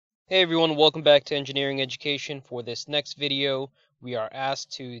Hey everyone, welcome back to Engineering Education. For this next video, we are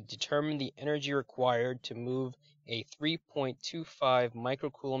asked to determine the energy required to move a 3.25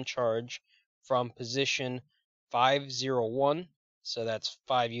 microcoulomb charge from position 501, so that's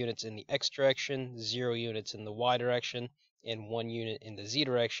 5 units in the x direction, 0 units in the y direction, and 1 unit in the z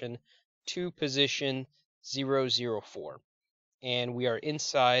direction, to position 004. And we are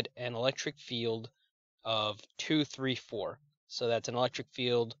inside an electric field of 234. So that's an electric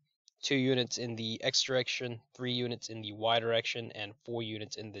field, 2 units in the x direction, 3 units in the y direction, and 4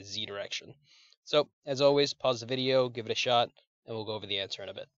 units in the z direction. So, as always, pause the video, give it a shot, and we'll go over the answer in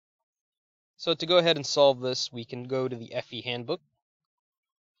a bit. So to go ahead and solve this, we can go to the FE handbook.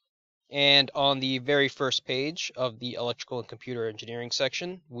 And on the very first page of the electrical and computer engineering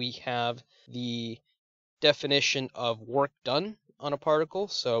section, we have the definition of work done on a particle.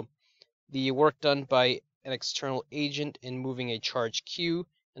 So the work done by an external agent in moving a charge Q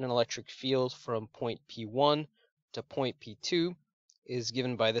in an electric field from point P1 to point P2 is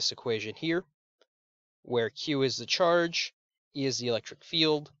given by this equation here, where Q is the charge, E is the electric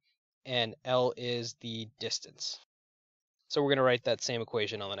field, and L is the distance. So we're going to write that same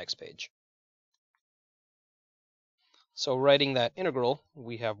equation on the next page. So writing that integral,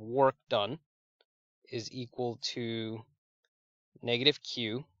 we have work done is equal to negative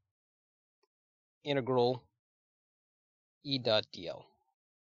Q integral E dot dl,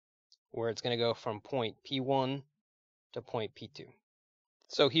 where it's going to go from point P1 to point P2.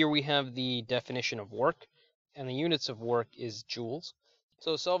 So here we have the definition of work, and the units of work is joules.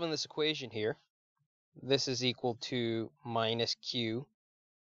 So solving this equation here, this is equal to minus Q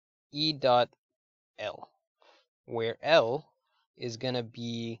E dot L, where L is going to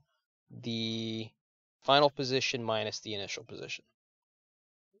be the final position minus the initial position.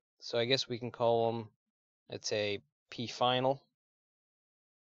 So I guess we can call them, let's say, P final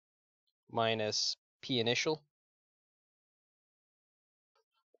minus P initial.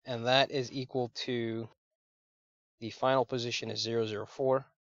 And that is equal to the final position is 004,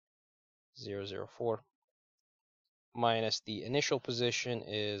 minus the initial position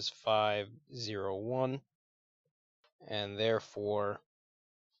is 501, and therefore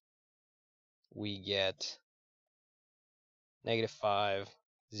we get negative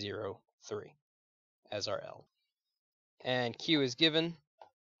 503 as our L. And Q is given,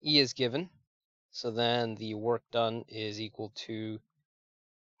 E is given, so then the work done is equal to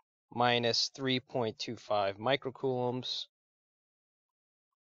minus 3.25 microcoulombs,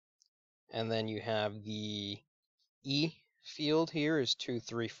 and then you have the E field here is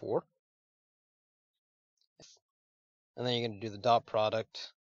 234, and then you're going to do the dot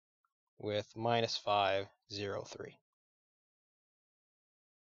product with minus 503.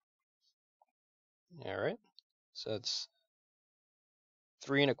 All right, so it's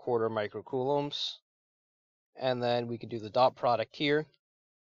 3.25 microcoulombs, and then we could do the dot product here.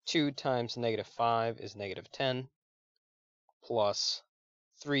 2 times negative 5 is negative 10, plus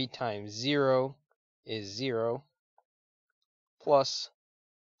 3 times 0 is 0, plus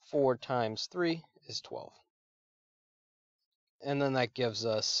 4 times 3 is 12. And then that gives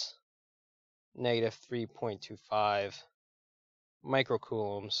us negative 3.25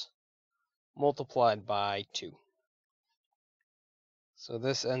 microcoulombs multiplied by 2. So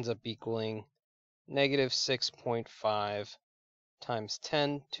this ends up equaling negative 6.5 times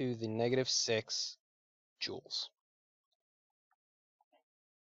 10 to the negative 6 joules.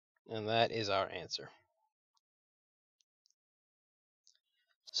 And that is our answer.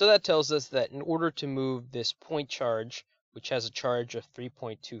 So that tells us that in order to move this point charge, which has a charge of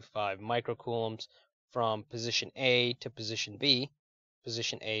 3.25 microcoulombs, from position A to position B,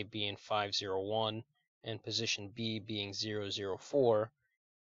 position A being 501 and position B being 004,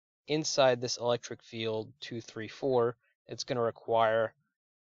 inside this electric field 234, it's going to require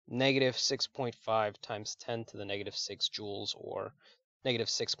negative 6.5 times 10 to the negative 6 joules, or negative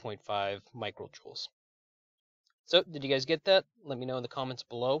 6.5 microjoules. So, did you guys get that? Let me know in the comments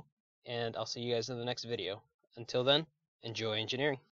below, and I'll see you guys in the next video. Until then, enjoy engineering.